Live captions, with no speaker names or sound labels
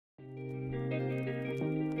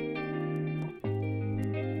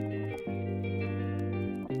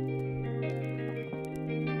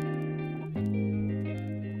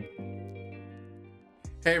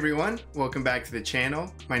Hey everyone, welcome back to the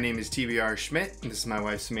channel. My name is TBR Schmidt, and this is my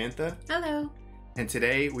wife Samantha. Hello. And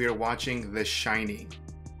today we are watching The Shining.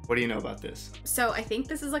 What do you know about this? So I think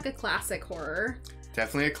this is like a classic horror.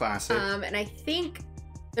 Definitely a classic. And I think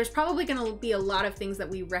there's probably going to be a lot of things that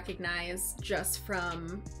we recognize just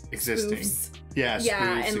from Existing. spoofs. Yeah,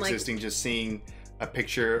 spoofs, and existing, just seeing a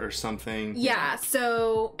picture or something. Yeah,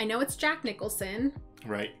 so I know it's Jack Nicholson.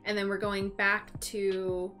 Right. And then we're going back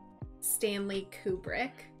to Stanley Kubrick.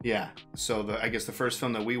 Yeah, so I guess the first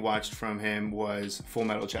film that we watched from him was Full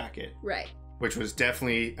Metal Jacket. Right. Which was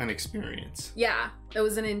definitely an experience. Yeah, it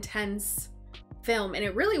was an intense film, and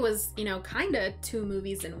it really was, you know, kind of two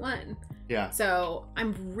movies in one. Yeah. So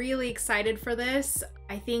I'm really excited for this.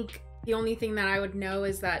 I think the only thing that I would know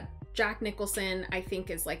is that Jack Nicholson, I think,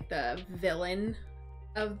 is like the villain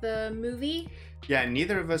of the movie. Yeah,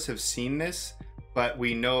 neither of us have seen this, but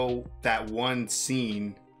we know that one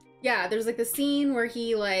scene. Yeah, there's like the scene where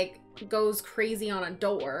he like goes crazy on a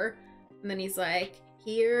door, and then he's like,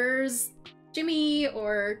 here's Jimmy,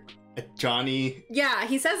 or Johnny. Yeah,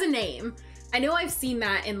 he says a name. I know I've seen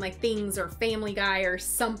that in like Things or Family Guy or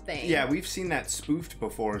something. Yeah, we've seen that spoofed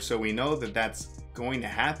before, so we know that that's going to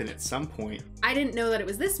happen at some point. I didn't know that it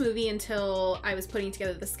was this movie until I was putting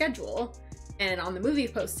together the schedule, and on the movie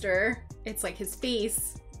poster, it's like his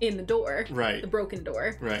face in the door. Right. The broken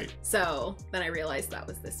door. Right. So then I realized that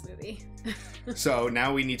was this movie. So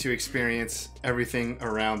now we need to experience everything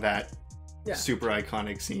around that Yeah. super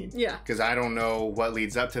iconic scene. Yeah. Because I don't know what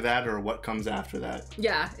leads up to that or what comes after that.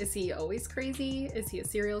 Yeah. Is he always crazy? Is he a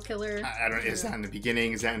serial killer? I don't. Is that in the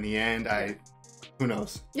beginning? Is that in the end? Who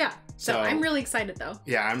knows? Yeah. So I'm really excited though.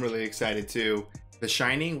 Yeah, I'm really excited too. The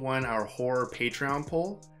Shining won our horror Patreon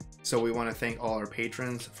poll, so we want to thank all our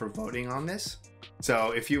patrons for voting on this.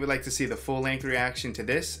 So if you would like to see the full-length reaction to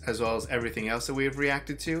this, as well as everything else that we have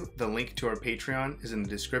reacted to, the link to our Patreon is in the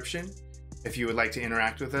description. If you would like to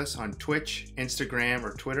interact with us on Twitch, Instagram,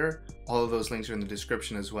 or Twitter, all of those links are in the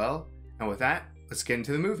description as well. And with that, let's get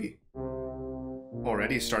into the movie.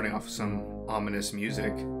 Already starting off with some ominous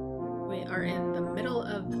music. We are in the middle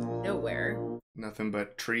of nowhere. Nothing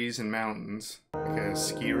but trees and mountains. Like a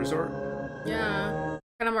ski resort? Yeah.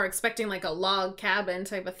 Kind of more expecting like a log cabin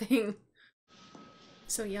type of thing.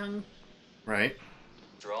 So young. Right.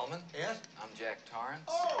 Mr. Ullman? Yes? I'm Jack Torrance.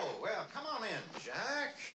 Oh, well, come on in,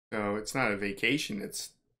 Jack. So it's not a vacation, it's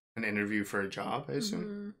an interview for a job, I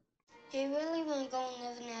assume? Do you really want to go and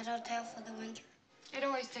live in that hotel for the winter? It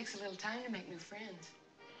always takes a little time to make new friends.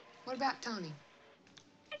 What about Tony?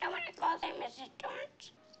 I don't want to go there, Mrs.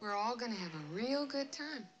 Torrance. We're all gonna have a real good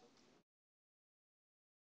time.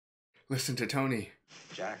 Listen to Tony.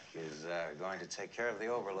 Jack is going to take care of the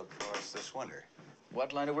overlook for us this winter.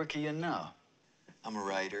 What line of work are you in now? I'm a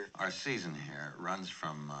writer. Our season here runs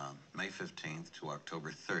from May 15th to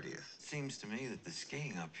October 30th. Seems to me that the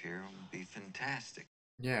skiing up here would be fantastic.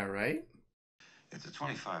 Yeah, right? It's a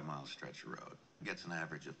 25-mile stretch of road. Gets an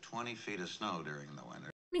average of 20 feet of snow during the winter.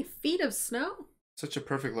 How many feet of snow? Such a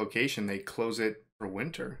perfect location, they close it for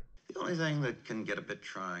winter. The only thing that can get a bit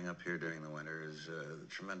trying up here during the winter is the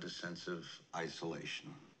tremendous sense of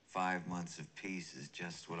isolation. 5 months of peace is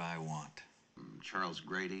just what I want. Charles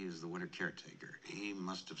Grady is the winter caretaker. He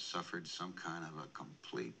must have suffered some kind of a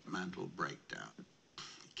complete mental breakdown.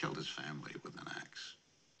 He killed his family with an axe.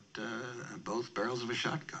 Both barrels of a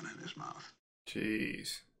shotgun in his mouth.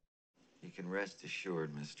 Jeez. You can rest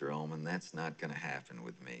assured, Mr. Ullman, that's not gonna happen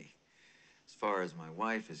with me. As far as my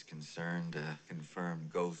wife is concerned, a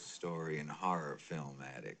confirmed ghost story and horror film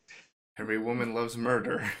addict. Every woman loves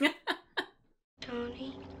murder.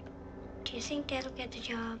 Tony, do you think Dad'll get the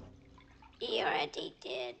job? He already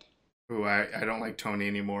did. Ooh, I don't like Tony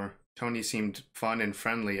anymore. Tony seemed fun and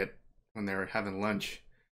friendly when they were having lunch.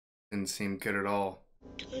 Didn't seem good at all.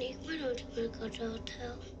 Tony, why don't you want to go to the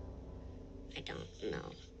hotel? I don't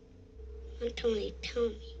know. Tony, tell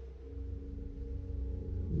me.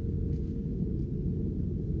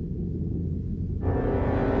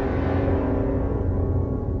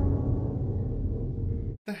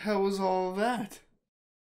 The hell was all of that?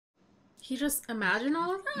 He just imagined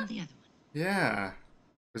all of that? The other one. Yeah.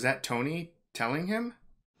 Was that Tony telling him?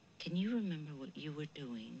 Can you remember what you were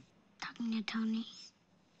doing? Talking to Tony.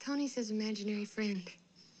 Tony's his imaginary friend.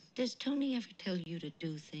 Does Tony ever tell you to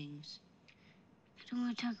do things? I don't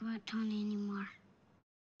want to talk about Tony anymore.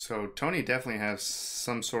 So Tony definitely has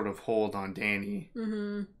some sort of hold on Danny.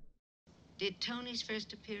 Mm-hmm. Did Tony's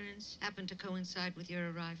first appearance happen to coincide with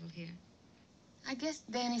your arrival here? I guess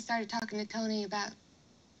Danny started talking to Tony about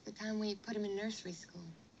the time we put him in nursery school.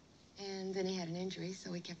 And then he had an injury, so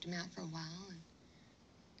we kept him out for a while.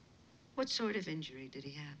 What sort of injury did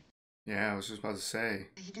he have? Yeah, I was just about to say.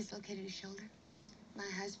 He dislocated his shoulder. My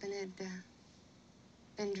husband had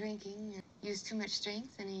been drinking and used too much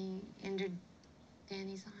strength, and he injured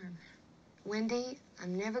Danny's arm. Wendy,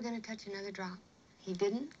 I'm never going to touch another drop. He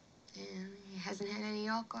didn't, and he hasn't had any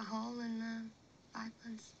alcohol in 5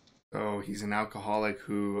 months. So he's an alcoholic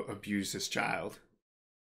who abused his child.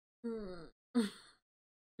 And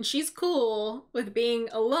she's cool with being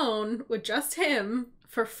alone with just him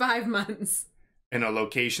for 5 months. In a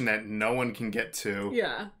location that no one can get to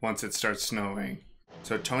Yeah. once it starts snowing.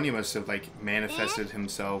 So Tony must have like manifested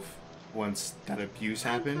himself once that abuse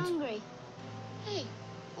happened. I'm hungry. Hey,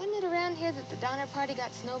 wasn't it around here that the Donner Party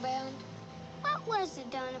got snowbound? What was the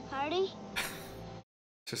Donner Party?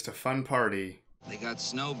 Just a fun party. They got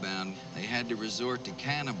snowbound. They had to resort to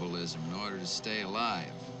cannibalism in order to stay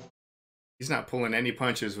alive. He's not pulling any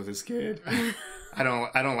punches with his kid. I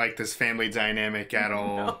don't like this family dynamic at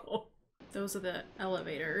all. No. Those are the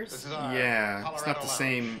elevators. Yeah, it's not the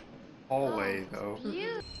same hallway though.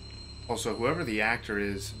 You. Also, whoever the actor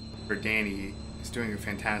is for Danny is doing a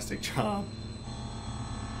fantastic job.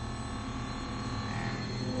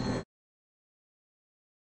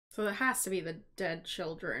 So it has to be the dead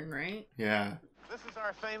children, right? Yeah. This is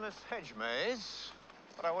our famous hedge maze,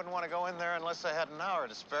 but I wouldn't want to go in there unless I had an hour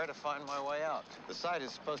to spare to find my way out. The site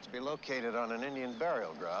is supposed to be located on an Indian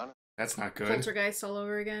burial ground. That's not good. Poltergeist all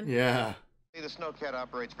over again. Yeah. The Snowcat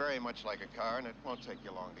operates very much like a car, and it won't take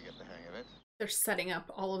you long to get the hang of it. They're setting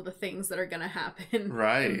up all of the things that are gonna happen.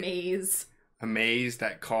 Right. The maze. A maze,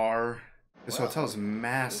 that car. This Well, hotel's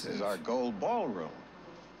massive. This is our gold ballroom.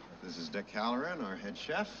 This is Dick Halloran, our head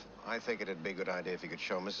chef. I think it'd be a good idea if you could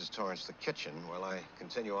show Mrs. Torrance the kitchen while I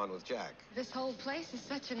continue on with Jack. This whole place is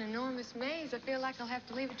such an enormous maze. I feel like I'll have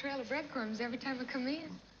to leave a trail of breadcrumbs every time I come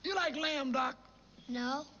in. You like lamb, Doc?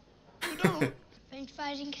 No. You don't? French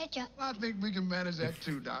fries and ketchup. I think we can manage that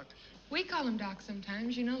too, Doc. We call him Doc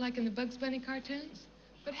sometimes, you know, like in the Bugs Bunny cartoons.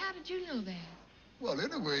 But how did you know that? Well,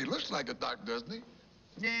 anyway, he looks like a doc, doesn't he?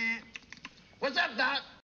 Yeah. What's up, Doc?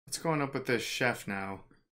 What's going up with this chef now?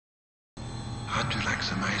 How'd you like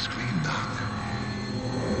some ice cream, Doc?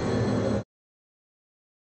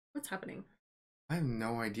 What's happening? I have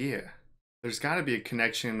no idea. There's got to be a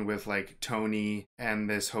connection with like Tony and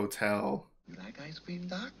this hotel. You like ice cream,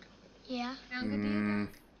 Doc? Yeah. Sound good to you, Doc?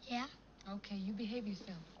 Yeah. Okay, you behave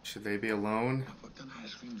yourself. Should they be alone? What kind of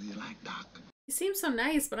ice cream do you like, Doc? He seems so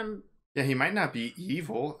nice, but I'm... Yeah, he might not be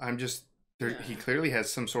evil. I'm just... There, Yeah. He clearly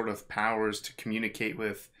has some sort of powers to communicate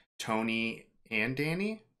with Tony and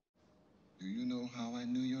Danny. Do you know how I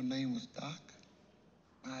knew your name was Doc?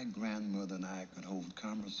 My grandmother and I could hold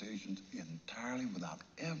conversations entirely without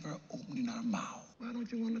ever opening our mouth. Why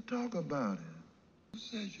don't you want to talk about it? Who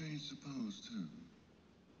says you ain't supposed to?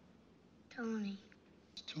 Tony.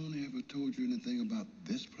 Has Tony ever told you anything about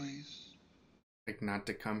this place? Like, not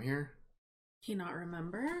to come here? He not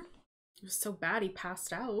remember? It was so bad he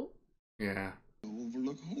passed out. Yeah. The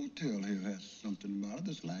Overlook Hotel here has something about it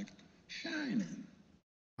that's like shining.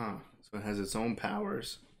 Huh. So it has its own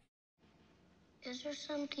powers. Is there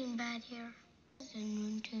something bad here? It's in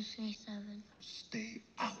room 237. Stay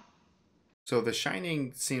out. So The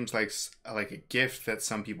Shining seems like a gift that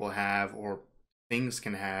some people have or things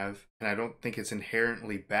can have, and I don't think it's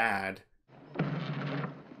inherently bad.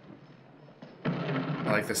 I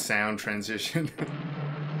like the sound transition.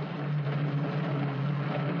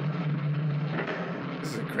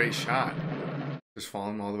 This is a great shot. Just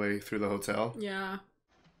following them all the way through the hotel. Yeah.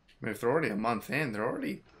 I mean, if they're already a month in, they're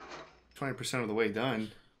already 20% of the way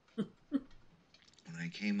done. When I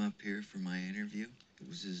came up here for my interview, it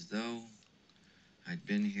was as though I'd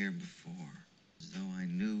been here before. As though I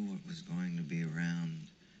knew what was going to be around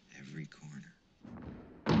every corner.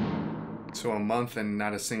 So a month and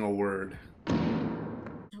not a single word.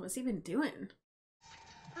 What's he been doing?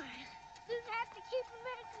 You have to keep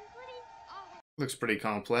American clean. Looks pretty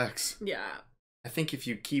complex. Yeah. I think if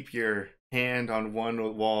you keep your hand on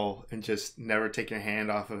one wall and just never take your hand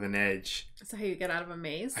off of an edge, That's how you get out of a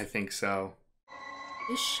maze? I think so.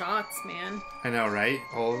 These shots, man. I know, right?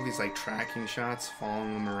 All of these like tracking shots,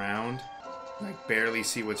 following them around. Like barely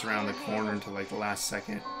see what's around the corner until like the last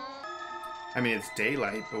second. I mean, it's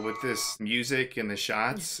daylight, but with this music and the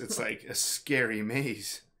shots, it's like a scary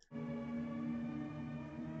maze.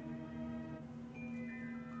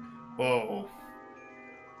 Whoa.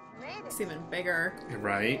 It's even bigger.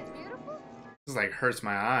 Right? This like hurts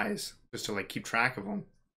my eyes just to like keep track of them.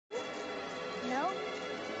 No.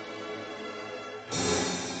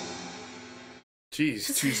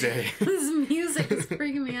 Jeez, Tuesday. This music is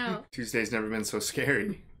freaking me out. Tuesday's never been so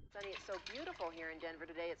scary. Sunny, it's so beautiful here in Denver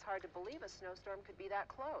today. It's hard to believe a snowstorm could be that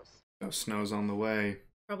close. No snow's on the way.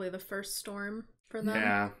 Probably the first storm for them.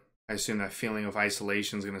 Yeah. I assume that feeling of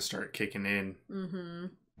isolation is going to start kicking in. Mm-hmm.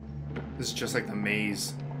 This is just like the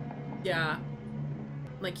maze. Yeah.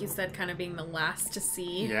 Like you said, kind of being the last to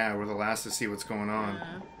see. Yeah, we're the last to see what's going on.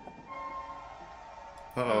 Yeah.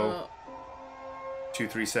 Uh-oh.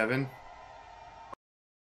 237.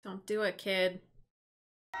 Don't do it, kid.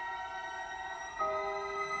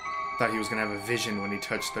 Thought he was going to have a vision when he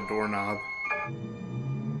touched the doorknob.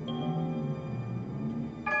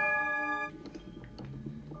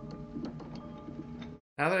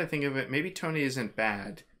 Now that I think of it, maybe Tony isn't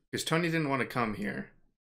bad. Because Tony didn't want to come here.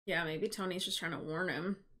 Yeah, maybe Tony's just trying to warn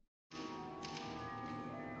him.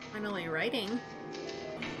 Finally writing.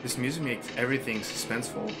 This music makes everything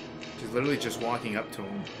suspenseful. She's literally just walking up to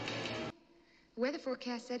him. The weather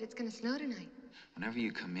forecast said it's gonna snow tonight. Whenever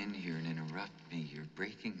you come in here and interrupt me, you're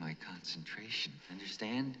breaking my concentration.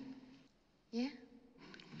 Understand? Yeah?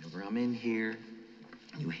 Whenever I'm in here,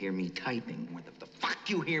 you hear me typing. What the fuck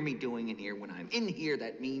you hear me doing in here? When I'm in here,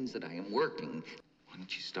 that means that I am working. Why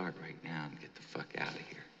don't you start right now and get the fuck out of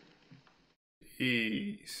here?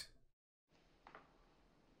 Jeez.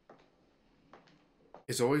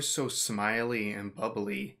 It's always so smiley and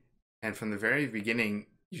bubbly. And from the very beginning,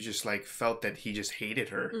 you just like felt that he just hated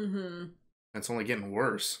her. Mm-hmm. It's only getting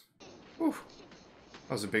worse. Whew.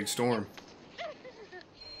 That was a big storm.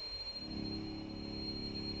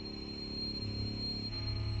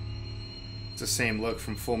 It's the same look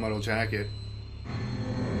from Full Metal Jacket.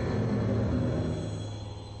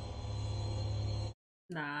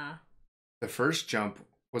 Nah. The first jump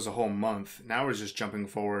was a whole month. Now we're just jumping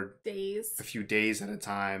forward Days. a few days at a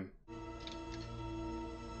time.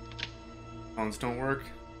 Phones don't work.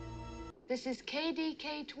 This is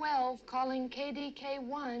KDK-12 calling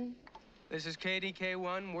KDK-1. This is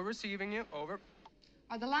KDK-1. We're receiving you. Over.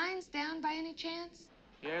 Are the lines down by any chance?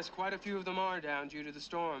 Yes, quite a few of them are down due to the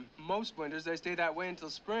storm. Most winters, they stay that way until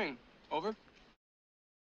spring. Over.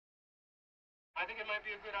 I think it might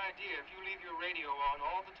be a good idea if you leave your radio on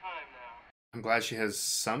all the time now. I'm glad she has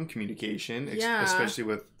some communication, Yeah. especially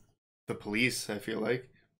with the police, I feel like.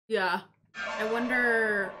 Yeah. I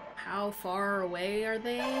wonder how far away are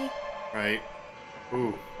they? Right.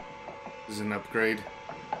 Ooh. This is an upgrade.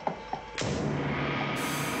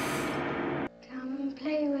 Come and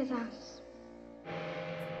play with us.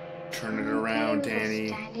 Turn it around, Play with us, Danny.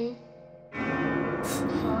 Daddy.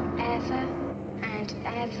 Forever and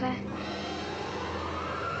ever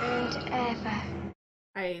and ever.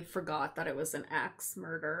 I forgot that it was an axe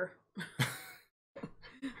murder.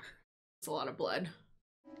 It's a lot of blood.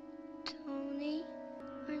 Tony,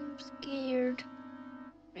 I'm scared.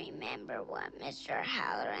 Remember what Mr.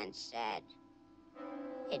 Halloran said.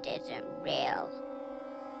 It isn't real.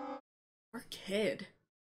 Poor kid.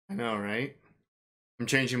 I know, right? I'm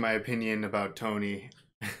changing my opinion about Tony.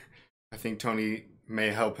 I think Tony may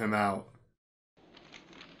help him out.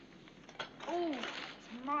 Oh,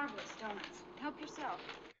 it's marvelous donuts. Help yourself.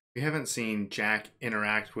 We haven't seen Jack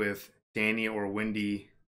interact with Danny or Wendy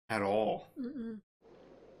at all. Mm-mm.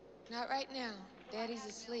 Not right now. Daddy's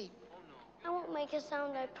asleep. I won't make a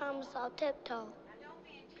sound. I promise I'll tiptoe.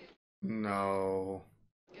 No.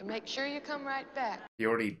 And make sure you come right back. He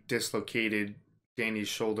already dislocated Danny's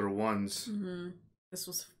shoulder once. Mm-hmm. This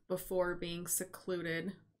was before being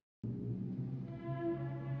secluded.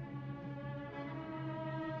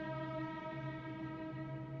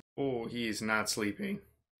 Oh, he is not sleeping.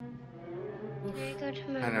 Can I go to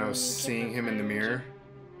my I room know, and seeing get him in the my mirror.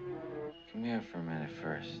 Come here for a minute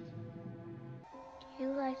first. Do you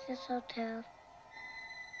like this hotel?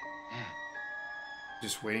 Yeah.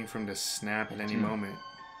 Just waiting for him to snap at any Dude. moment.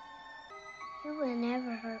 You would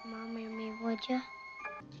never hurt Mommy or me, would you?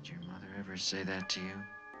 Did your mother ever say that to you?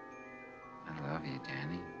 I love you,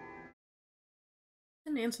 Danny.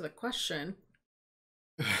 Didn't answer the question.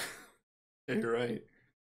 Yeah, you're right.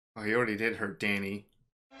 Oh, he already did hurt Danny.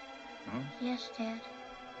 Huh? Yes, Dad.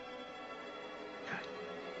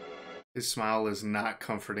 His smile is not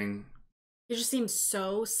comforting. He just seems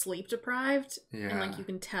so sleep deprived. Yeah. And like you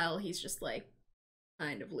can tell he's just like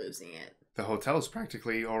kind of losing it. The hotel is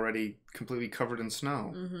practically already completely covered in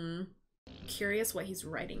snow, Mm-hmm. Curious what he's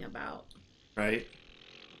writing about. right?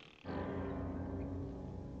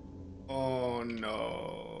 Oh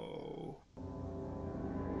no.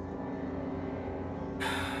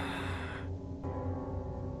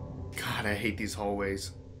 God, I hate these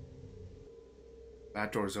hallways.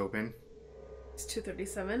 That door's open. It's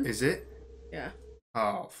 2:37. Is it? Yeah.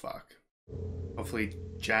 Oh, fuck. Hopefully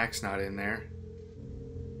Jack's not in there.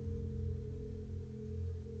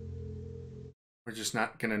 We're just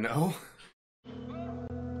not gonna know.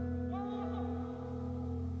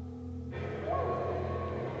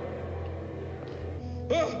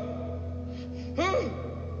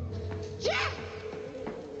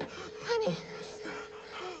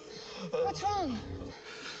 wrong?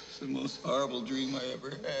 It's the most horrible dream I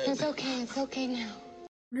ever had. It's okay. It's okay now. I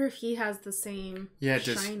wonder if he has the same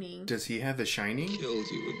Shining. Does he have the Shining? Killed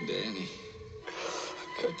you with Danny.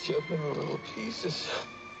 Cut you up into little pieces.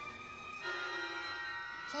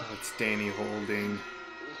 Oh, it's Danny holding.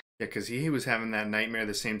 Yeah, because he was having that nightmare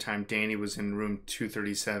the same time Danny was in room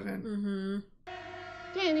 237. Mm-hmm.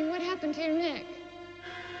 Danny, what happened to your neck?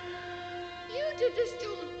 You did this to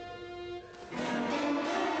him.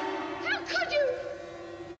 How could you?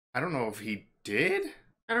 I don't know if he did.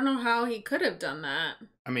 I don't know how he could have done that.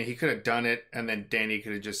 I mean, he could have done it, and then Danny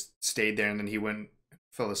could have just stayed there, and then he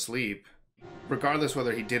fell asleep. Regardless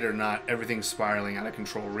whether he did it or not, everything's spiraling out of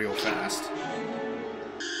control real fast.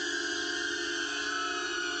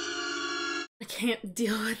 I can't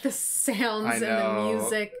deal with the sounds and the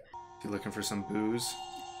music. You looking for some booze?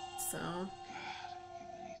 So.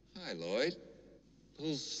 Hi, Lloyd. A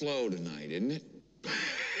little slow tonight, isn't it?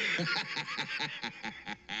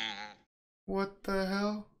 What the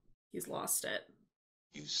hell? He's lost it.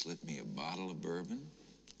 You slipped me a bottle of bourbon,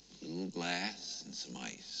 a little glass, and some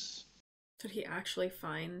ice. Did he actually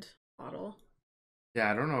find a bottle?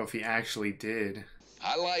 Yeah, I don't know if he actually did.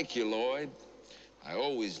 I like you, Lloyd. I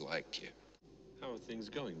always liked you. How are things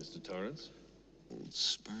going, Mr. Torrance? Old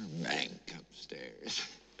sperm bank upstairs.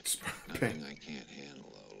 Sperm Nothing I can't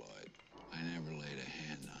handle, though, Lloyd. I never laid a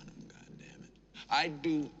hand on him, goddammit. I'd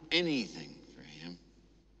do anything for him.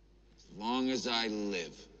 As long as I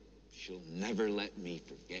live, she'll never let me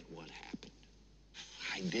forget what happened.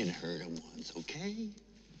 I did hurt him once, okay?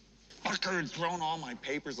 Fucker had thrown all my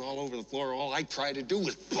papers all over the floor. All I tried to do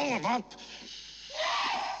was pull them up.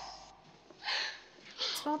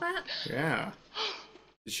 Saw that? Yeah.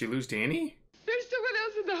 Did she lose Danny? There's someone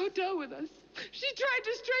else in the hotel with us. She tried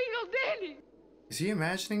to strangle Danny. Is he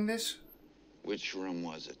imagining this? Which room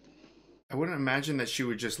was it? I wouldn't imagine that she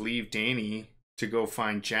would just leave Danny to go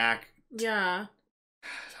find Jack. Yeah.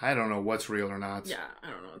 I don't know what's real or not. Yeah, I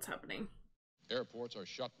don't know what's happening. Airports are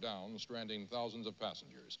shut down, stranding thousands of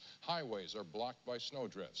passengers. Highways are blocked by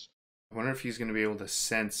snowdrifts. I wonder if he's going to be able to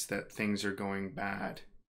sense that things are going bad.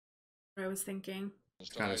 What I was thinking. He's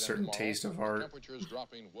got a certain taste of art. Temperatures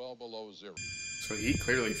dropping well below zero. So he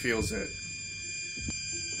clearly feels it.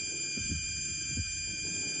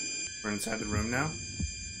 We're inside the room now? I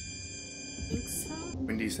think so.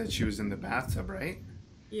 Wendy said she was in the bathtub, right?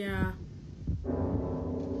 Yeah.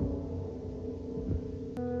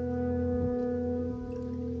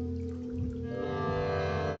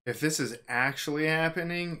 If this is actually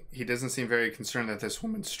happening, he doesn't seem very concerned that this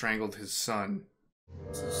woman strangled his son.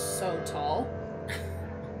 This is so tall.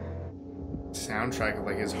 Soundtrack of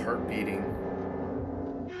like his heart beating.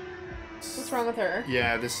 What's wrong with her?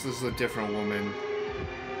 Yeah, this is a different woman.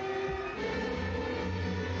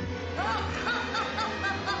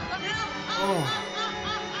 Oh.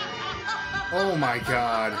 Oh my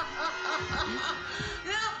god.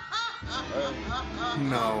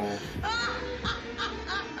 No.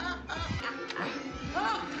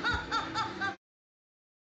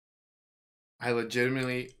 I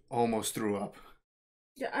legitimately almost threw up.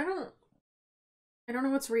 Yeah, I don't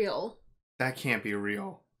know what's real. That can't be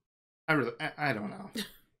real. I don't know.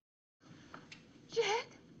 Jack?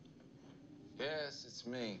 Yes, it's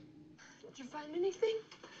me. Did you find anything?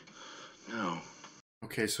 No.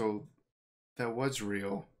 Okay, so that was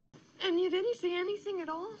real. And you didn't see anything at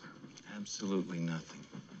all? Absolutely nothing.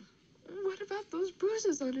 What about those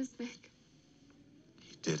bruises on his neck?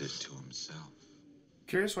 He did it to himself.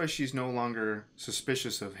 Curious why she's no longer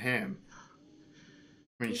suspicious of him.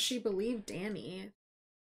 I mean, she believed Danny.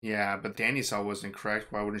 Yeah, but Danny saw wasn't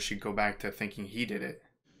correct. Why wouldn't she go back to thinking he did it?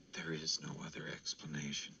 There is no other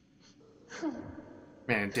explanation.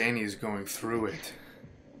 Man, Danny's going through it.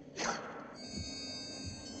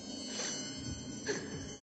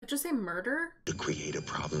 Did you say murder? To create a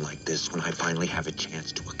problem like this when I finally have a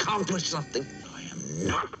chance to accomplish something, I am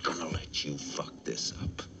not gonna let you fuck this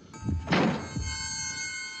up.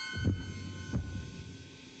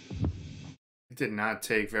 It did not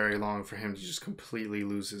take very long for him to just completely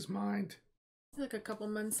lose his mind. Like a couple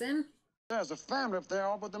months in. There's a family up there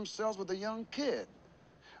all by themselves with a young kid.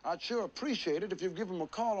 I'd sure appreciate it if you'd give them a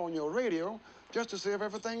call on your radio just to see if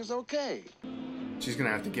everything's okay. She's gonna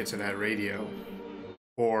have to get to that radio.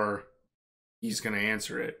 Or he's gonna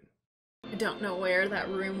answer it. I don't know where that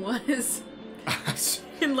room was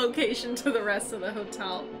in location to the rest of the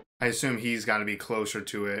hotel. I assume he's got to be closer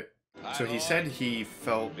to it. So he said he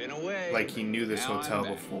felt like he knew this hotel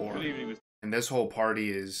before. And this whole party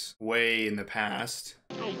is way in the past.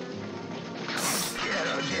 Oh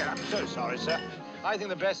dear, I'm so sorry, sir. I think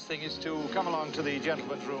the best thing is to come along to the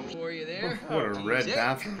gentleman's room. Were you there? What a red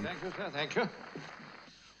bathroom. Thank you, sir. Thank you.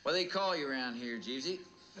 What do they call you around here, Jeevesy?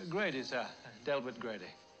 Grady, sir. Delbert Grady.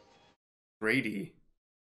 Grady?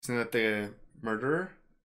 Isn't that the murderer?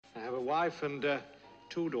 I have a wife and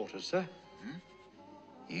 2 daughters, sir.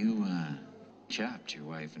 You, chopped your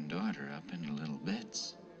wife and daughter up into little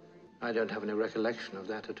bits. I don't have any recollection of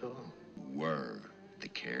that at all. Were the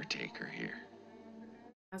caretaker here.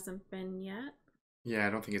 Hasn't been yet. Yeah, I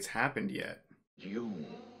don't think it's happened yet. You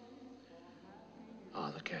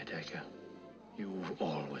are the caretaker. You've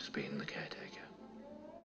always been the caretaker.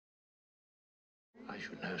 I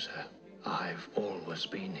should know, sir. I've always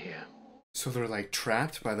been here. So they're like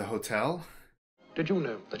trapped by the hotel? Did you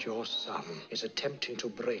know that your son is attempting to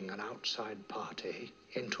bring an outside party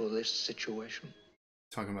into this situation?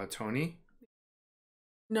 Talking about Tony?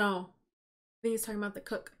 No. I think he's talking about the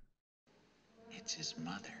cook. It's his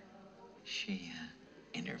mother. She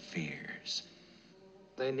interferes.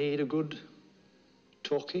 They need a good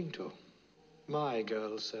talking to. My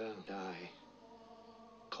girls, sir, I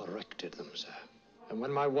corrected them, sir. And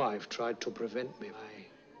when my wife tried to prevent me, I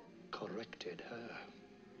corrected her.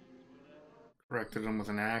 Corrected him with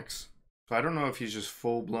an axe. So I don't know if he's just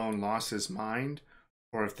full-blown lost his mind,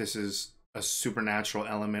 or if this is a supernatural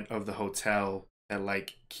element of the hotel that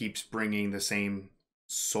like keeps bringing the same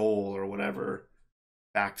soul or whatever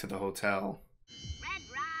back to the hotel. Red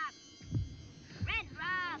rum! Red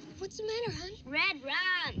rum! What's the matter, hon? Red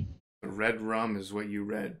rum! The red rum is what you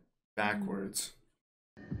read backwards.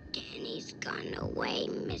 Danny's gone away,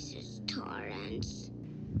 Mrs. Torrance.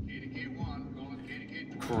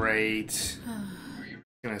 Great.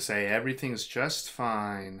 Gonna say everything's just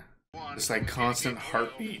fine. It's like constant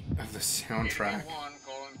heartbeat of the soundtrack.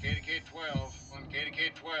 KDK-12, on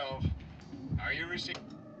KDK-12. Are you receiving?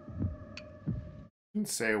 Didn't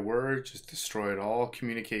say a word, just destroyed all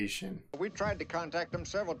communication. We tried to contact them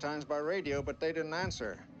several times by radio, but they didn't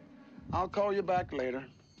answer. I'll call you back later.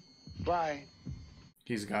 Bye.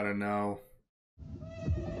 He's gotta know.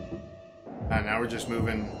 Now we're just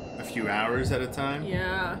moving a few hours at a time?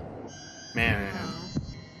 Yeah. Man.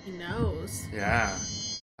 He knows. Yeah.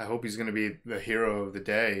 I hope he's gonna be the hero of the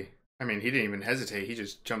day. I mean, he didn't even hesitate. He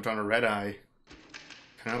just jumped on a red eye.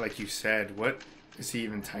 Kind of like you said. What is he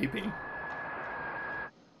even typing?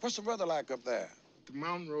 What's the weather like up there? The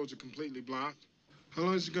mountain roads are completely blocked. How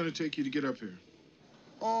long is it going to take you to get up here?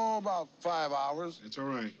 Oh, about 5 hours. That's all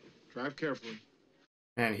right. Drive carefully.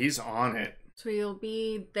 Man, he's on it. So he'll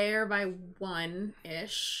be there by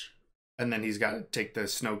 1-ish. And then he's got to take the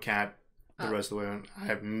snowcat the rest of the way. I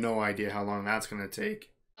have no idea how long that's going to take.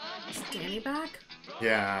 Is Danny back?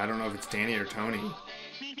 Yeah, I don't know if it's Danny or Tony.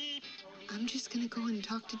 I'm just gonna go and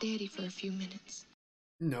talk to Daddy for a few minutes.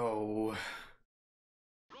 No.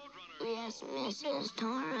 Yes, Mrs.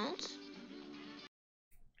 Torrance.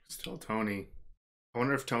 Still Tony. I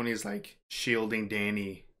wonder if Tony's like shielding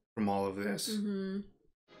Danny from all of this. I'm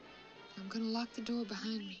gonna lock the door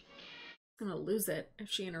behind me. He's gonna lose it if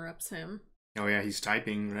she interrupts him. Oh yeah, he's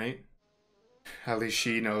typing, right? At least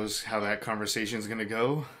she knows how that conversation's gonna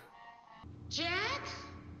go. Jack?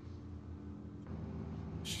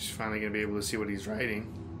 She's finally gonna be able to see what he's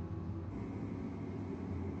writing.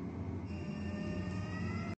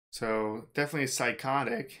 So, definitely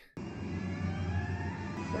psychotic.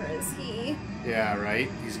 Where is he? Yeah, right?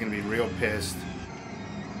 He's gonna be real pissed.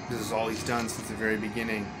 This is all he's done since the very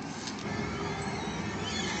beginning.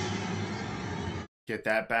 Get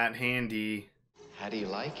that bat handy. How do you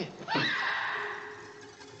like it?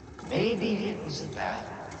 Maybe it was about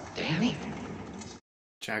Danny.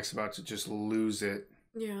 Jack's about to just lose it.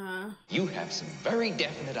 Yeah. You have some very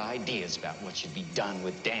definite ideas about what should be done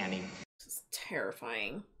with Danny. This is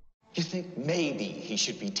terrifying. You think maybe he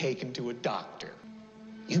should be taken to a doctor.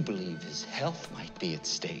 You believe his health might be at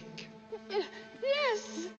stake.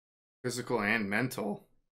 Yes. Physical and mental.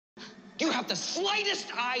 You have the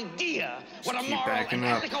slightest idea what a keep moral backing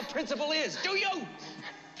and up. ethical principle is, do you?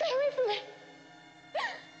 Very.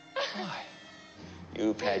 Why?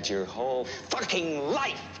 You've had your whole fucking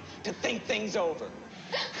life to think things over.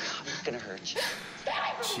 I'm not gonna hurt you.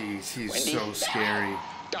 Jeez, he's Wendy? so scary.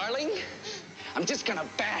 Darling, I'm just gonna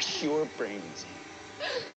bash your brains in.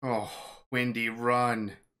 Oh, Wendy,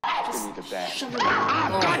 run. Give me the bat.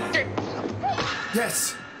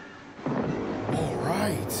 Yes!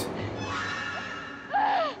 Alright.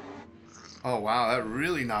 Oh wow, that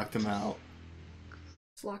really knocked him out.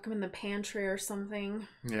 Just lock him in the pantry or something.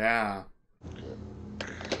 Yeah.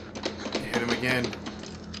 Hit him again.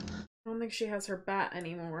 I don't think she has her bat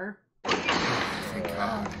anymore. Thank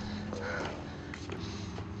God.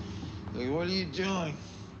 Hey, what are you doing?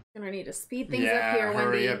 Gonna need to speed things Yeah, up here,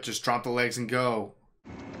 hurry Wendy. up. Just drop the legs and go.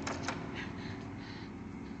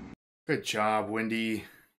 Good job, Wendy.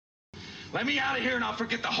 Let me out of here and I'll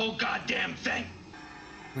forget the whole goddamn thing.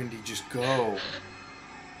 Wendy, just go.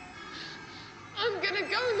 I'm gonna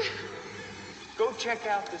go now. Go check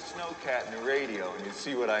out the snowcat in the radio and you'll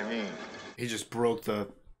see what I mean. He just broke the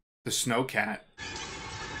snowcat.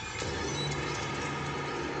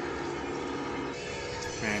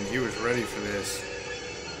 Man, he was ready for this.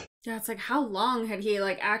 Yeah, it's like, how long had he,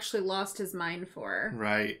 like, actually lost his mind for?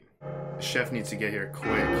 Right. The chef needs to get here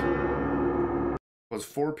quick. Well, it's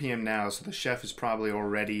 4 p.m. now, so the chef is probably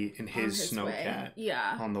already in his snowcat. Way.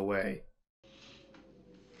 Yeah. On the way.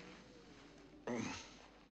 I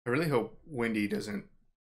really hope Wendy doesn't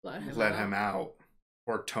let him out.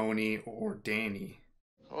 Or Tony or Danny.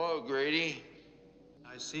 Hello, Grady.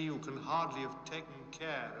 I see you can hardly have taken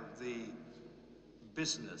care of the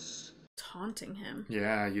business. Taunting him.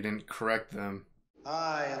 Yeah, you didn't correct them.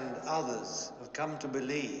 I and others have come to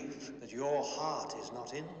believe that your heart is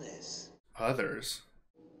not in this. Others?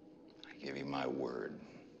 I give you my word.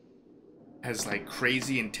 As like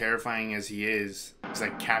crazy and terrifying as he is, it's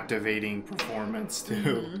like captivating performance too.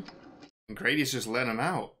 Mm-hmm. And Grady's just let him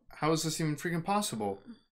out. How is this even freaking possible?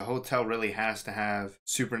 The hotel really has to have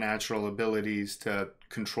supernatural abilities to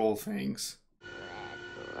control things.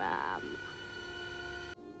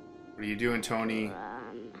 What are you doing, Tony?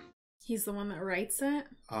 He's the one that writes it?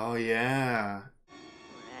 Oh, yeah.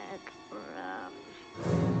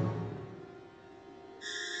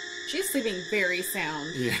 She's sleeping very sound.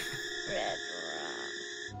 Yeah.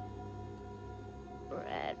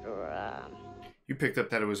 Red rum. You picked up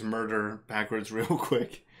that it was murder backwards real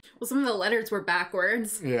quick. Well, some of the letters were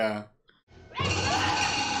backwards. Yeah. Oh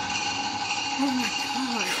my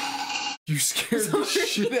god. You scared the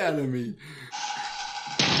shit out of me.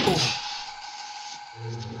 Oh.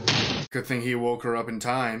 Good thing he woke her up in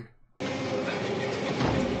time.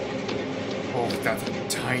 Oh, that's a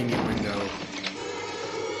tiny window.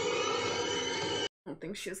 I don't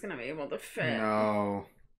think she's gonna be able to fit. No.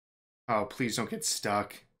 Oh, please don't get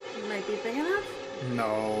stuck. It might be big enough?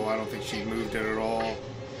 No, I don't think she moved it at all.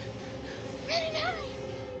 Ready, hurry!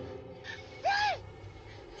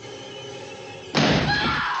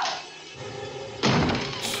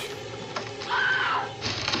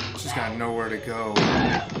 She's got nowhere to go.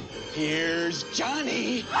 Here's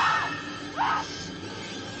Johnny.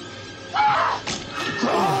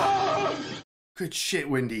 Oh. Good shit,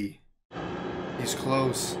 Wendy. He's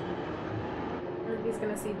close. Or he's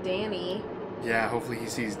gonna see Danny. Yeah, hopefully he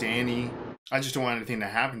sees Danny. I just don't want anything to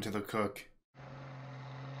happen to the cook.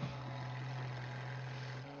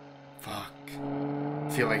 Fuck. I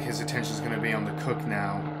feel like his attention's gonna be on the cook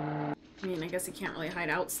now. I mean, I guess he can't really hide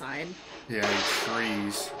outside. Yeah, he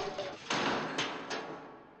freeze.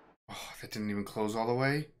 Oh, that didn't even close all the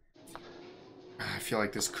way. I feel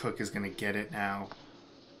like this cook is gonna get it now.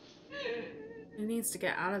 He needs to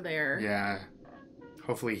get out of there. Yeah.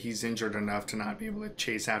 Hopefully he's injured enough to not be able to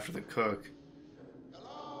chase after the cook.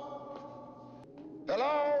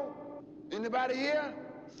 Hello? Anybody here?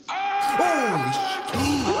 Holy shit!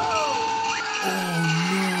 Oh no!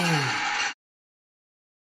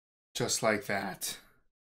 Just like that.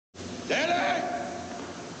 Danny!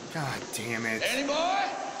 God damn it. Danny boy?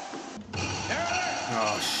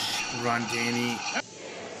 Oh, run, Danny.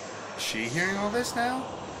 Is she hearing all this now?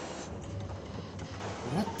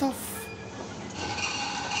 What the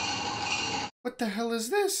What the hell is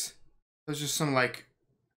this? There's just some, like,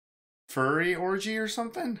 furry orgy or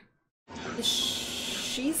something? Is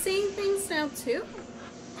she seeing things now, too?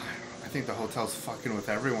 I think the hotel's fucking with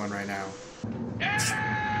everyone right now.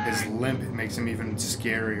 His limp makes him even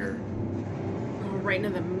scarier. Oh, right into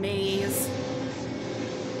the maze.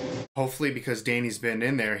 Hopefully, because Danny's been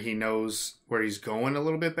in there, he knows where he's going a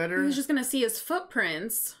little bit better. He's just gonna see his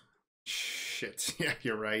footprints. Shit, yeah,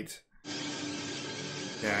 you're right.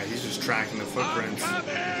 Yeah, he's just tracking the footprints.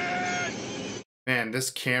 Man,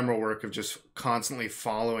 this camera work of just constantly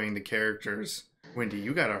following the characters. Wendy,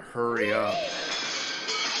 you gotta hurry up.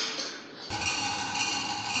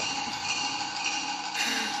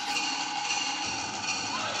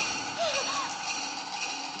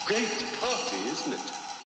 Great party, isn't it?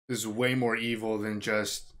 This is way more evil than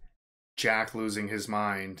just Jack losing his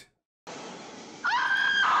mind.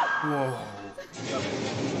 Whoa.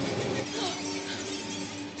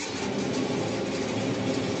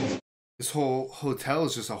 This whole hotel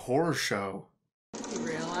is just a horror show. You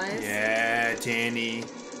realize? Yeah, Danny.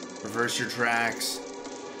 Reverse your tracks.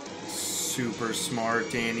 Super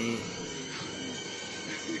smart, Danny.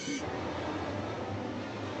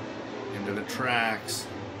 Into the tracks.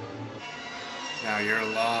 Now you're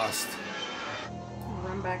lost.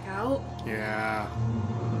 Run back out. Yeah.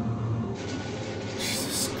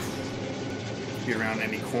 Jesus. Be around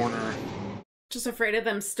any corner. Just afraid of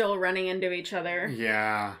them still running into each other.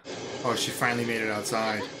 Yeah. Oh, she finally made it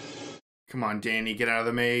outside. Come on, Danny, get out of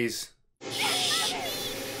the maze.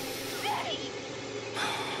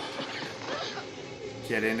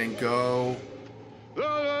 Get in and go.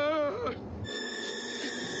 I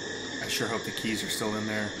sure hope the keys are still in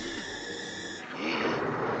there.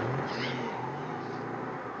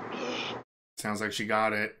 Sounds like she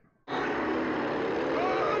got it.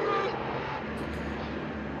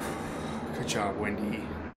 Good job, Wendy.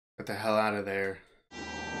 Get the hell out of there.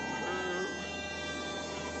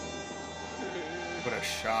 What a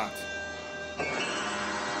shot.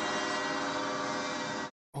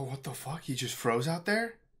 Oh, what the fuck? He just froze out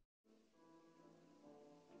there?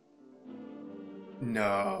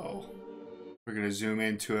 No. We're gonna zoom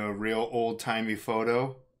into a real old-timey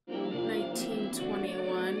photo.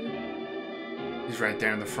 1921. He's right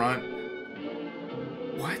there in the front.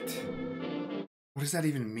 What? What does that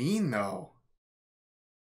even mean, though?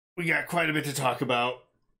 We got quite a bit to talk about.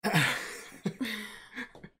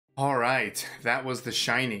 All right, that was The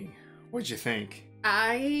Shining. What'd you think?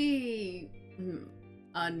 I'm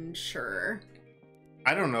unsure.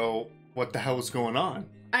 I don't know what the hell was going on.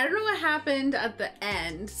 I don't know what happened at the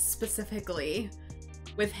end specifically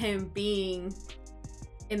with him being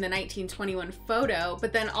in the 1921 photo,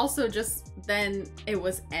 but then also just then it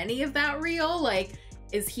was any of that real? Like,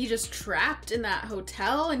 is he just trapped in that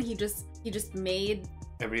hotel and he just made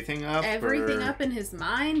everything up in his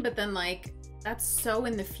mind? But then like that's so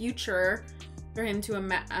in the future for him to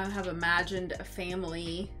have imagined a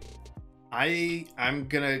family. I'm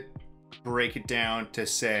gonna break it down to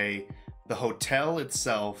say the hotel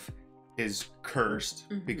itself is cursed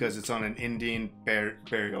because it's on an Indian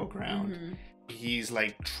burial ground. He's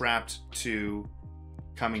like trapped to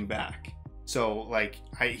coming back. So like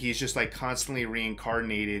he's just like constantly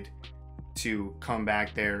reincarnated to come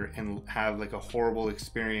back there and have like a horrible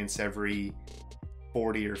experience every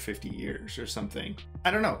 40 or 50 years or something.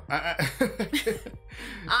 I don't know. I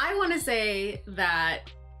want to say that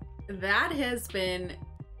has been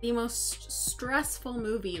the most stressful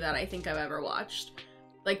movie that I think I've ever watched.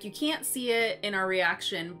 Like, you can't see it in our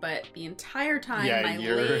reaction, but the entire time my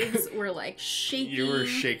legs were like shaking. You were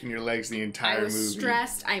shaking your legs the entire movie. I was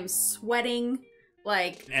stressed. I'm sweating.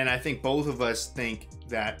 Like, and I think both of us think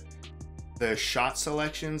that the shot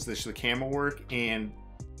selections, the camera work, and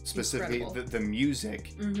specifically the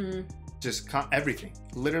music, just everything.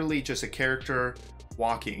 Literally just a character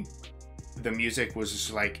walking. The music was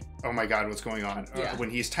just like, oh my god, what's going on? Yeah.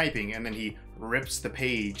 When he's typing and then he rips the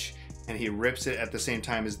page and he rips it at the same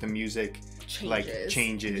time as the music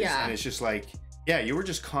changes. Yeah. And it's just like, yeah, you were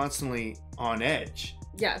just constantly on edge.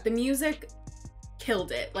 Yeah, the music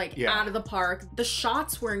killed it, like out of the park. The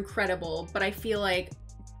shots were incredible, but I feel like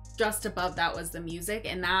just above that was the music,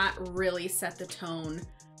 and that really set the tone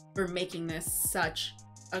for making this such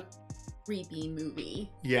a creepy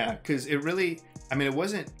movie. Yeah, because it really, I mean, it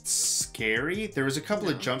wasn't scary. There was a couple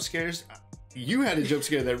of jump scares. You had a jump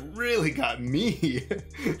scare that really got me.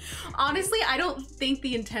 Honestly, I don't think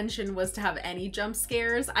the intention was to have any jump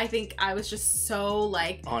scares. I think I was just so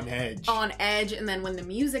like on edge. And then when the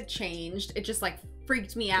music changed, it just like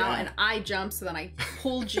freaked me out and I jumped. So then I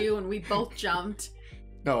pulled you and we both jumped.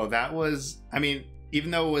 No, that was, I mean,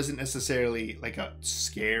 even though it wasn't necessarily like a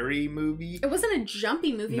scary movie. It wasn't a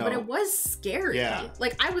jumpy movie, but it was scary. Yeah.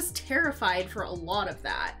 Like, I was terrified for a lot of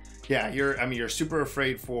that. Yeah, you're super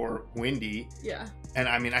afraid for Wendy. Yeah. And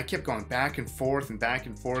I mean, I kept going back and forth,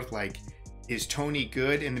 like, is Tony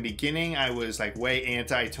good? In the beginning, I was like way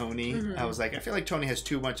anti-Tony. I was like, I feel like Tony has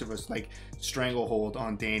too much of a like stranglehold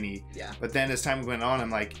on Danny. Yeah. But then as time went on, I'm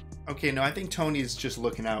like, okay, no, I think Tony's just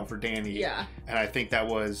looking out for Danny. Yeah. And I think that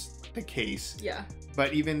was the case. Yeah.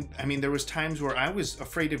 But even, I mean, there was times where I was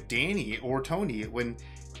afraid of Danny or Tony when,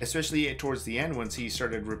 especially towards the end, once he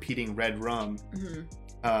started repeating red rum.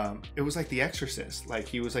 It was like The Exorcist. Like,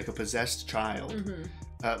 he was like a possessed child.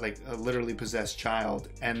 Like a literally possessed child.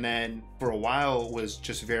 And then for a while was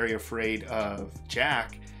just very afraid of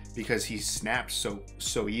Jack because he snapped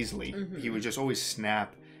so easily. He would just always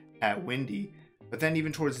snap at Wendy. But then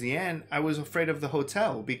even towards the end, I was afraid of the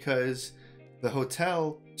hotel because the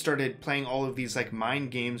hotel started playing all of these like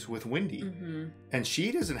mind games with Wendy. And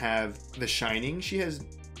she doesn't have The Shining. She has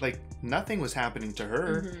like nothing was happening to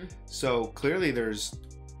her. So clearly there was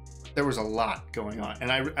a lot going on.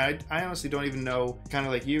 And I honestly don't even know, kind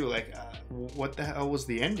of like you, like what the hell was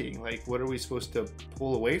the ending? Like, what are we supposed to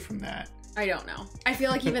pull away from that? I don't know. I feel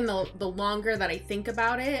like even the longer that I think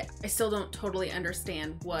about it, I still don't totally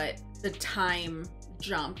understand what the time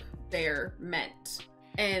jump there meant.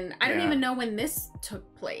 And I don't even know when this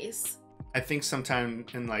took place. I think sometime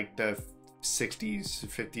in like the 60s,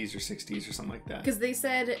 50s or 60s or something like that. Because they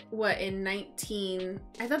said,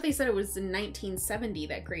 I thought they said it was in 1970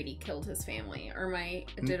 that Grady killed his family. Or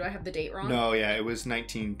did I have the date wrong? No, yeah, it was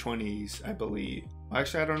 1920s, I believe.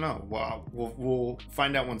 Actually, I don't know. Well, we'll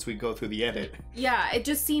find out once we go through the edit. Yeah, it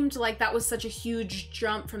just seemed like that was such a huge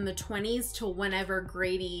jump from the 20s to whenever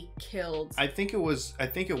Grady killed. I think it was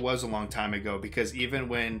a long time ago, because even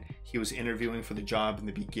when he was interviewing for the job in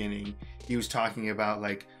the beginning, he was talking about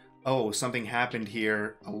like, oh, something happened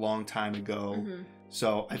here a long time ago. Mm-hmm.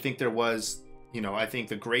 So I think there was, I think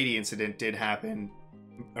the Grady incident did happen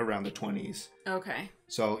around the 20s. Okay.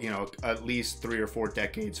 So, at least 3 or 4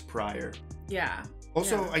 decades prior. Yeah.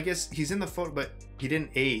 Also, yeah. I guess he's in the photo, but he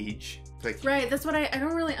didn't age. Like, right, that's what I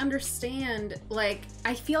don't really understand. Like,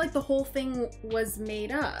 I feel like the whole thing was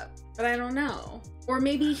made up, but I don't know. Or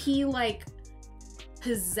maybe he, like,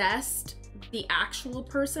 possessed the actual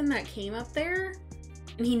person that came up there,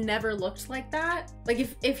 and he never looked like that. Like,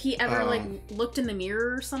 if he ever, like, looked in the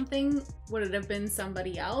mirror or something, would it have been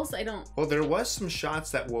somebody else? I don't... Well, there was some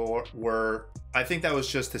shots that were I think that was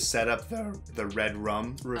just to set up the red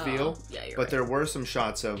rum reveal. Oh, yeah, you're but right. there were some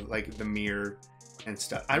shots of, like, the mirror and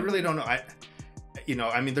stuff. I really don't know.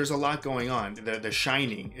 I mean, there's a lot going on. The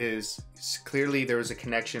Shining is clearly there was a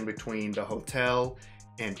connection between the hotel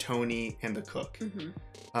and Tony and the cook.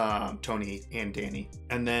 Mm-hmm. Tony and Danny.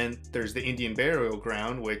 And then there's the Indian burial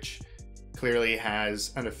ground, which clearly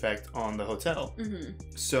has an effect on the hotel.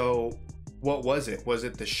 Mm-hmm. So what was it? Was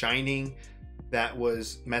it the Shining that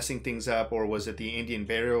was messing things up, or was it the Indian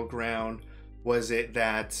burial ground? Was it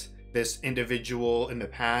that this individual in the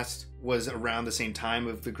past was around the same time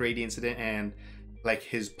of the Grady incident, and like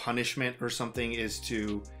his punishment or something is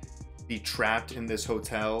to be trapped in this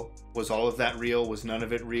hotel? Was all of that real? Was none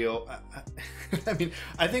of it real? I mean,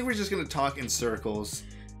 I think we're just going to talk in circles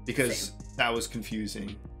because that was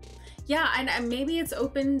confusing. Yeah, and maybe it's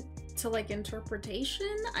open to like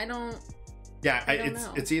interpretation. I don't know.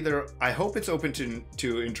 It's either, I hope it's open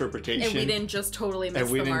to interpretation. And we didn't just totally miss the mark.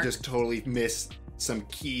 And we didn't just totally miss some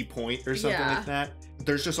key point or something like that.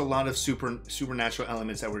 There's just a lot of supernatural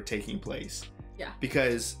elements that were taking place. Yeah.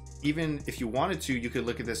 Because even if you wanted to, you could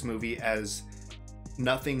look at this movie as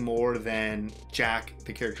nothing more than Jack,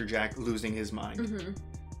 the character Jack, losing his mind.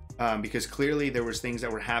 Mm-hmm. Because clearly there was things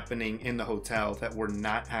that were happening in the hotel that were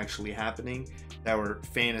not actually happening, that were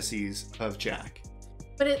fantasies of Jack.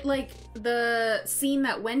 But it, like, the scene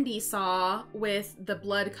that Wendy saw with the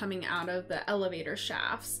blood coming out of the elevator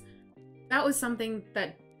shafts, that was something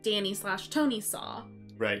that Danny/Tony saw.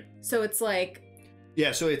 Right. So it's like...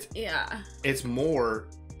 Yeah, so it's... Yeah. It's more...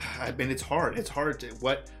 I mean, it's hard. It's hard to...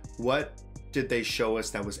 What did they show us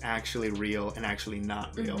that was actually real and actually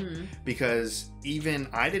not real? Mm-hmm. Because even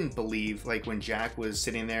I didn't believe, like, when Jack was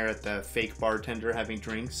sitting there at the fake bartender having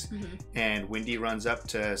drinks, mm-hmm. and Wendy runs up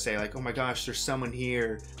to say, like, oh my gosh, there's someone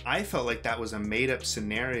here. I felt like that was a made-up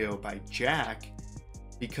scenario by Jack,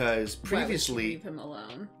 because previously... Why would she leave him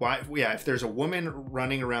alone? Why? Yeah, if there's a woman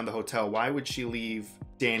running around the hotel, why would she leave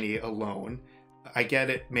Danny alone? I get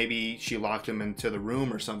it, maybe she locked him into the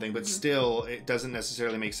room or something, but mm-hmm. still, it doesn't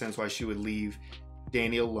necessarily make sense why she would leave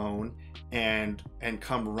Danny alone and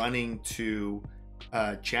come running to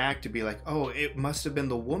Jack to be like, oh, it must have been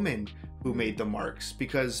the woman who made the marks,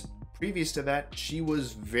 because previous to that, she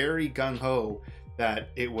was very gung-ho that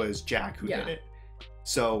it was Jack who did it.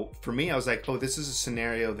 So for me, I was like, oh, this is a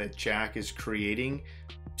scenario that Jack is creating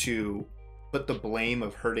to put the blame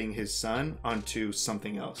of hurting his son onto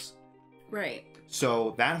something else. Right.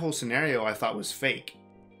 So that whole scenario I thought was fake.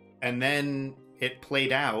 And then it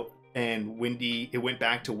played out, and it went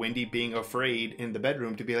back to Wendy being afraid in the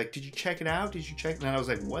bedroom to be like, did you check it out? Did you check? And I was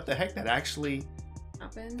like, what the heck? That actually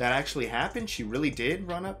happened? She really did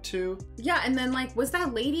run up to? Yeah, and then, like, was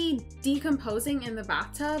that lady decomposing in the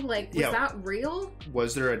bathtub? Like, was that real?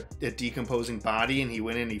 Was there a decomposing body, and he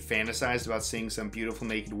went in and he fantasized about seeing some beautiful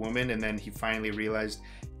naked woman, and then he finally realized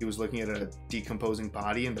he was looking at a decomposing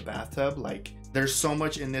body in the bathtub? Like, there's so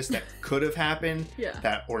much in this that could have happened,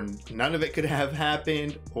 or none of it could have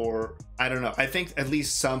happened, or I don't know. I think at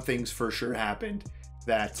least some things for sure happened,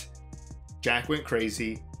 that Jack went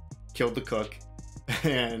crazy, killed the cook,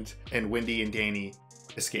 and Wendy and Danny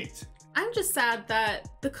escaped. I'm just sad that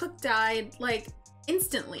the cook died, like,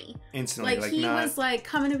 instantly. Like he was, like,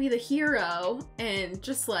 coming to be the hero and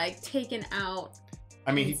just, like, taken out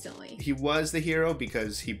instantly. He was the hero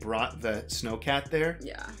because he brought the snowcat there.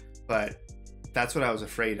 Yeah. But that's what I was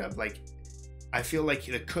afraid of. Like, I feel like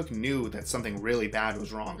the cook knew that something really bad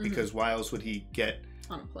was wrong, because why else would he get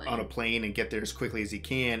on a plane and get there as quickly as he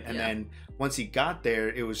can? And then once he got there,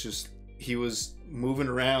 it was just, he was moving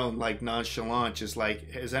around like nonchalant, just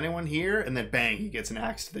like, is anyone here? And then bang, he gets an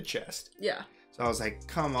axe to the chest. Yeah. So I was like,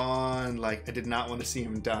 come on, like, I did not want to see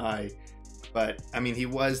him die. But I mean, he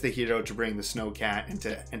was the hero to bring the snowcat,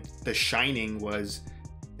 and The Shining was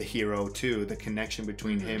the hero too, the connection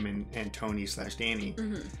between him and Tony/Danny.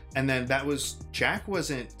 And then Jack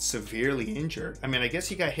wasn't severely injured. I mean, I guess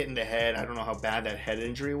he got hit in the head. I don't know how bad that head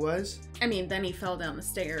injury was. I mean, then he fell down the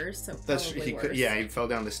stairs, so probably worse. He fell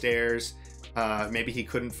down the stairs. Maybe he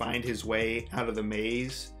couldn't find his way out of the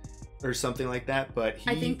maze or something like that, but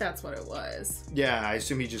I think that's what it was. Yeah, I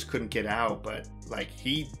assume he just couldn't get out, but like,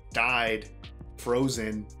 he died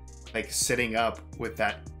frozen, like sitting up with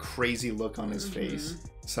that crazy look on his face.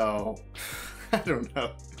 So I don't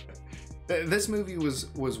know. This movie was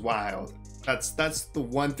wild. That's the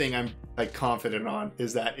one thing I'm like confident on,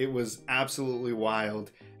 is that it was absolutely wild,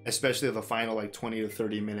 especially the final like 20 to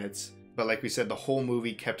 30 minutes. But like we said, the whole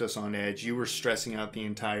movie kept us on edge. You were stressing out the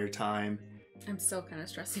entire time. I'm still kind of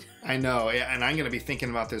stressing out. I know, and I'm going to be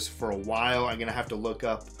thinking about this for a while. I'm going to have to look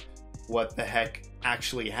up what the heck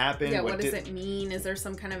actually happened. Yeah, what does it mean? Is there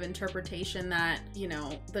some kind of interpretation that, you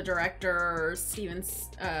know, the director or Stephen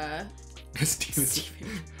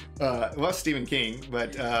King,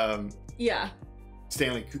 but yeah,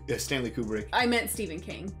 Stanley Kubrick. I meant Stephen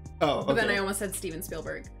King. Oh, okay. But then I almost said Steven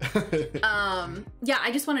Spielberg. Yeah,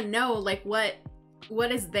 I just want to know, like,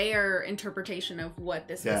 what is their interpretation of what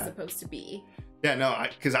this was supposed to be? Yeah, no,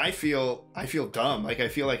 because I feel dumb. Like, I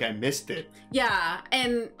feel like I missed it. Yeah,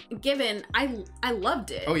 and given I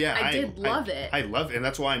loved it. Oh yeah, I did love it. I love it, and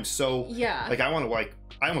that's why I'm so like, I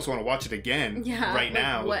almost want to watch it again right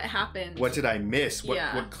now. What happened? What did I miss?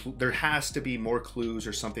 There has to be more clues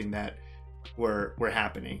or something that were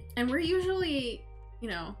happening. And we're usually,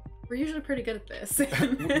 pretty good at this.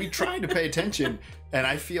 We try to pay attention, and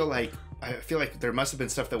I feel like there must have been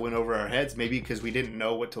stuff that went over our heads, maybe because we didn't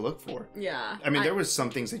know what to look for. Yeah. I mean, there was some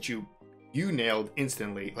things that you nailed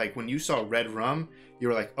instantly. Like when you saw red rum, you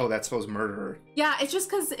were like, oh, that spells murderer. Yeah, it's just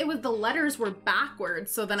because the letters were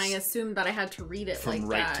backwards, so then I assumed that I had to read it from like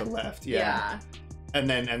right that. to left. Yeah. And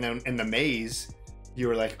then in the maze, you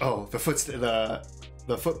were like, oh,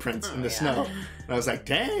 the footprints in the snow. And I was like,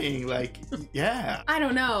 dang, like, yeah. I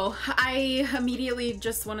don't know. I immediately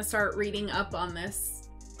just want to start reading up on this.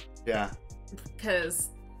 Yeah. Because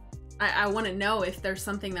I want to know if there's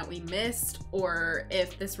something that we missed, or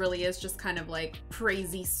if this really is just kind of like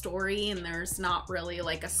crazy story and there's not really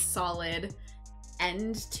like a solid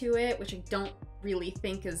end to it, which I don't really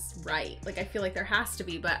think is right. Like, I feel like there has to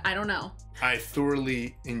be, but I don't know. I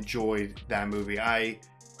thoroughly enjoyed that movie. I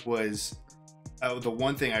was... the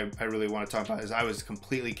one thing I really want to talk about is I was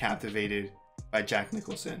completely captivated by Jack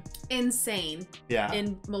Nicholson. Insane. Yeah.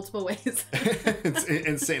 In multiple ways. It's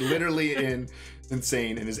insane. Literally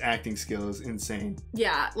insane. And his acting skill is insane.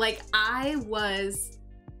 Yeah. Like, I was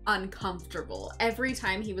uncomfortable. Every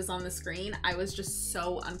time he was on the screen, I was just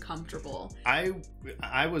so uncomfortable. I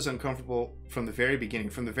was uncomfortable from the very beginning.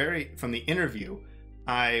 From the interview.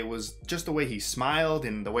 I was just the way he smiled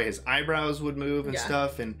and the way his eyebrows would move and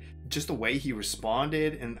stuff, and just the way he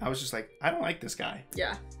responded, and I was just like, I don't like this guy.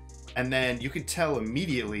 Yeah. And then you could tell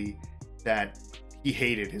immediately that he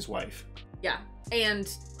hated his wife. Yeah. And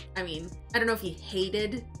I mean, I don't know if he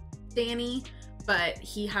hated Danny, but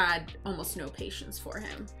he had almost no patience for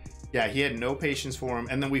him. Yeah, he had no patience for him.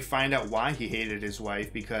 And then we find out why he hated his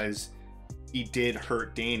wife, because he did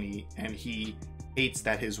hurt Danny, and he hates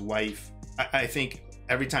that his wife, I think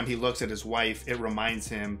every time he looks at his wife, it reminds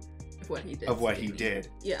him of what he did.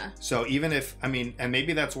 Yeah. So even if, I mean, and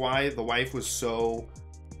maybe that's why the wife was so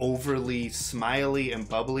overly smiley and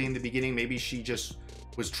bubbly in the beginning. Maybe she just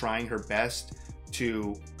was trying her best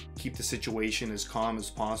to keep the situation as calm as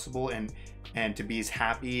possible and to be as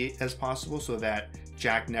happy as possible, so that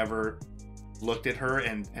Jack never looked at her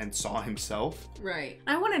and saw himself. Right.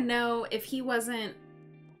 I want to know, if he wasn't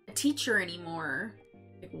a teacher anymore,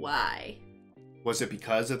 like, why? Was it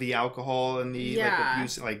because of the alcohol and the like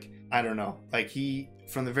abuse? Like, I don't know. Like,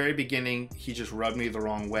 from the very beginning, he just rubbed me the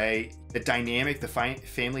wrong way. The dynamic, the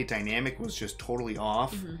family dynamic was just totally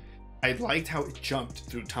off. Mm-hmm. I liked how it jumped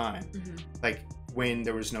through time. Mm-hmm. Like, when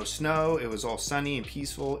there was no snow, it was all sunny and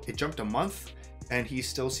peaceful. It jumped a month, and he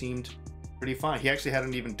still seemed pretty fine. He actually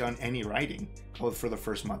hadn't even done any writing for the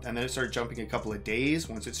first month. And then it started jumping a couple of days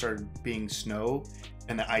once it started being snow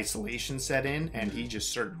and the isolation set in, and he just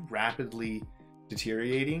started rapidly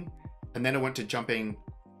deteriorating. And then it went to jumping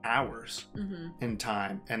hours in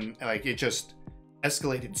time, and like, it just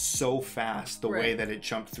escalated so fast the way Right. that it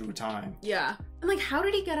jumped through time. Yeah. And like, how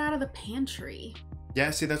did he get out of the pantry?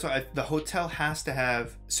 Yeah, see, that's why the hotel has to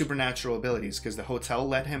have supernatural abilities, because the hotel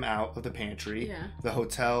let him out of the pantry. Yeah. The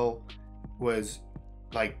hotel was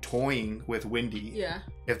like toying with Wendy. Yeah.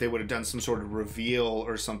 If they would have done some sort of reveal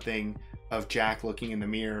or something of Jack looking in the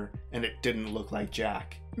mirror and it didn't look like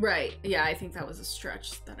Jack. Right. Yeah, I think that was a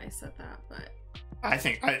stretch that I said that, but I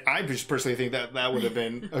just personally think that that would have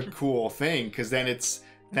been a cool thing, because then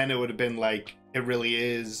it would have been like it really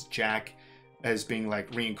is Jack as being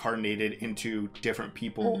like reincarnated into different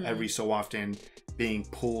people Mhm. every so often, being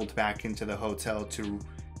pulled back into the hotel to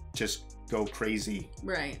just go crazy.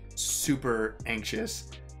 right. Super anxious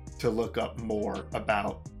to look up more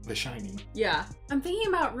about The Shining. Yeah. I'm thinking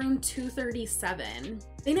about room 237.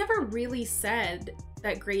 They never really said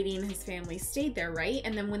that Grady and his family stayed there, right?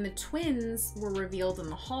 And then when the twins were revealed in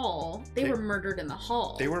the hall, they were murdered in the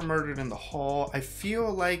hall. They were murdered in the hall. I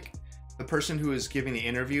feel like the person who was giving the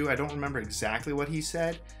interview, I don't remember exactly what he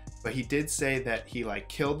said, but he did say that he like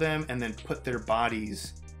killed them and then put their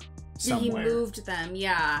bodies somewhere. He moved them,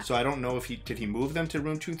 yeah. So I don't know if did he move them to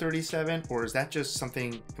room 237, or is that just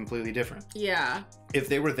something completely different? Yeah. If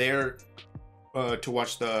they were there to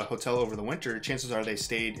watch the hotel over the winter, chances are they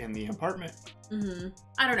stayed in the apartment. Mm-hmm.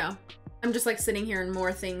 I don't know. I'm just like sitting here and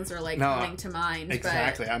more things are like coming to mind.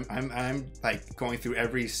 Exactly. I'm like going through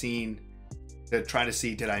every scene to try to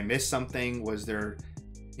see, did I miss something? Was there,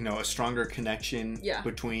 a stronger connection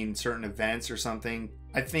between certain events or something?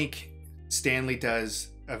 I think Stanley does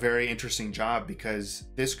a very interesting job, because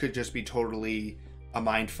this could just be totally a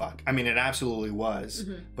mind fuck. I mean, it absolutely was,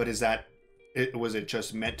 but was it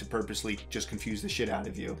just meant to purposely just confuse the shit out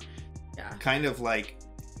of you? Yeah. Kind of like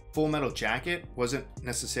Full Metal Jacket wasn't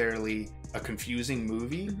necessarily a confusing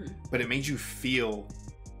movie, but it made you feel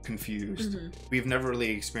confused. We've never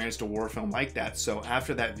really experienced a war film like that. So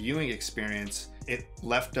after that viewing experience, it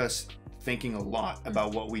left us thinking a lot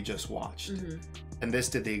about what we just watched. And this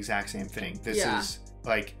did the exact same thing. This is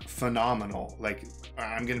like phenomenal. Like,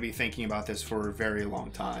 I'm going to be thinking about this for a very long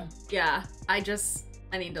time. Yeah. I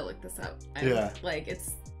need to look this up. Like,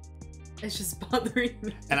 it's just bothering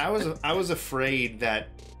me. And I was afraid that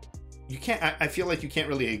I feel like you can't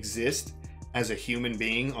really exist as a human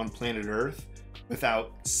being on planet Earth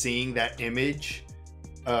without seeing that image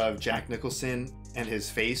of Jack Nicholson and his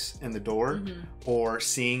face in the door, or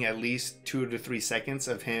seeing at least 2 to 3 seconds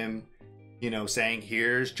of him, saying,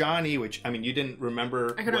 "Here's Johnny," which, I mean, you didn't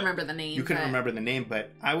remember. I couldn't remember the name. You couldn't remember the name,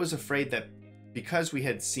 but I was afraid that because we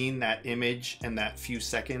had seen that image and that few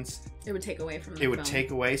seconds, it would take away from the film. It would film.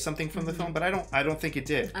 take away something from the film, but I don't think it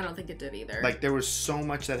did. I don't think it did either. Like, there was so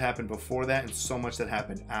much that happened before that and so much that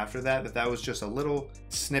happened after that was just a little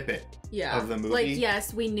snippet of the movie. Like,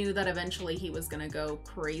 yes, we knew that eventually he was gonna go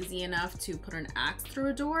crazy enough to put an axe through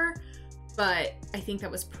a door, but I think that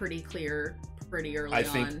was pretty clear pretty early on. I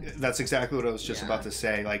think that's exactly what I was just about to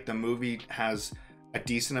say. Like, the movie has a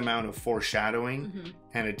decent amount of foreshadowing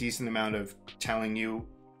and a decent amount of telling you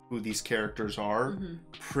who these characters are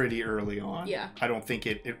pretty early on. Yeah. I don't think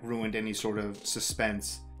it ruined any sort of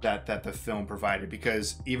suspense that the film provided,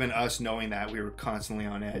 because even us knowing that, we were constantly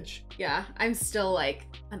on edge. Yeah, I'm still like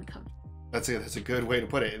uncomfortable. That's a good way to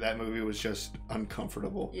put it. That movie was just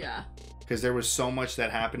uncomfortable. Yeah. Because there was so much that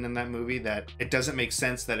happened in that movie that it doesn't make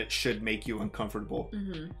sense that it should make you uncomfortable.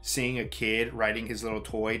 Seeing a kid riding his little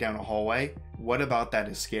toy down a hallway, what about that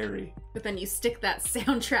is scary? But then you stick that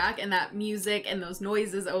soundtrack and that music and those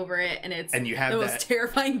noises over it, and it's and you have the most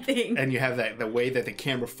terrifying thing. And you have the way that the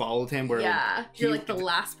camera followed him, where you're like the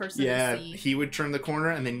last person to see. He would turn the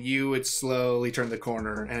corner and then you would slowly turn the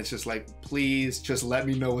corner, and it's just like, please just let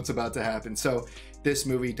me know what's about to happen. So this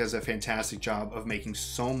movie does a fantastic job of making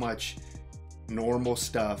so much normal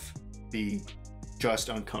stuff be just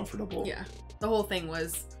uncomfortable. Yeah, the whole thing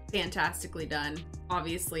was fantastically done.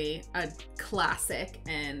 Obviously a classic,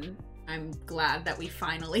 and I'm glad that we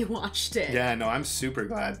finally watched it. Yeah, no, I'm super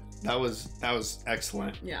glad. That was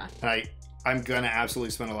excellent. Yeah. And I'm gonna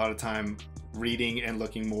absolutely spend a lot of time reading and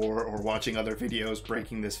looking more or watching other videos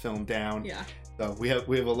breaking this film down. Yeah. So we have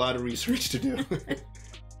a lot of research to do.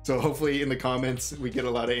 So hopefully in the comments we get a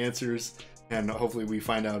lot of answers, and hopefully we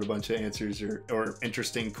find out a bunch of answers or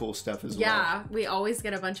interesting, cool stuff as well. Yeah, we always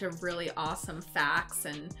get a bunch of really awesome facts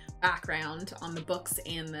and background on the books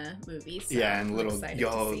and the movies. So yeah, and little,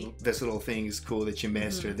 this little thing is cool that you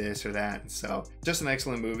missed, or this or that. So just an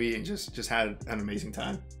excellent movie, and just had an amazing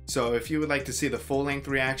time. So if you would like to see the full-length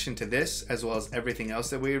reaction to this, as well as everything else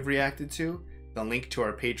that we have reacted to, the link to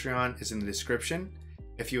our Patreon is in the description.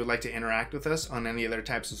 If you would like to interact with us on any other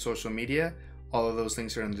types of social media, all of those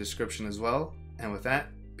links are in the description as well. And with that,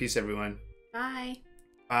 peace everyone. Bye.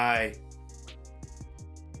 Bye.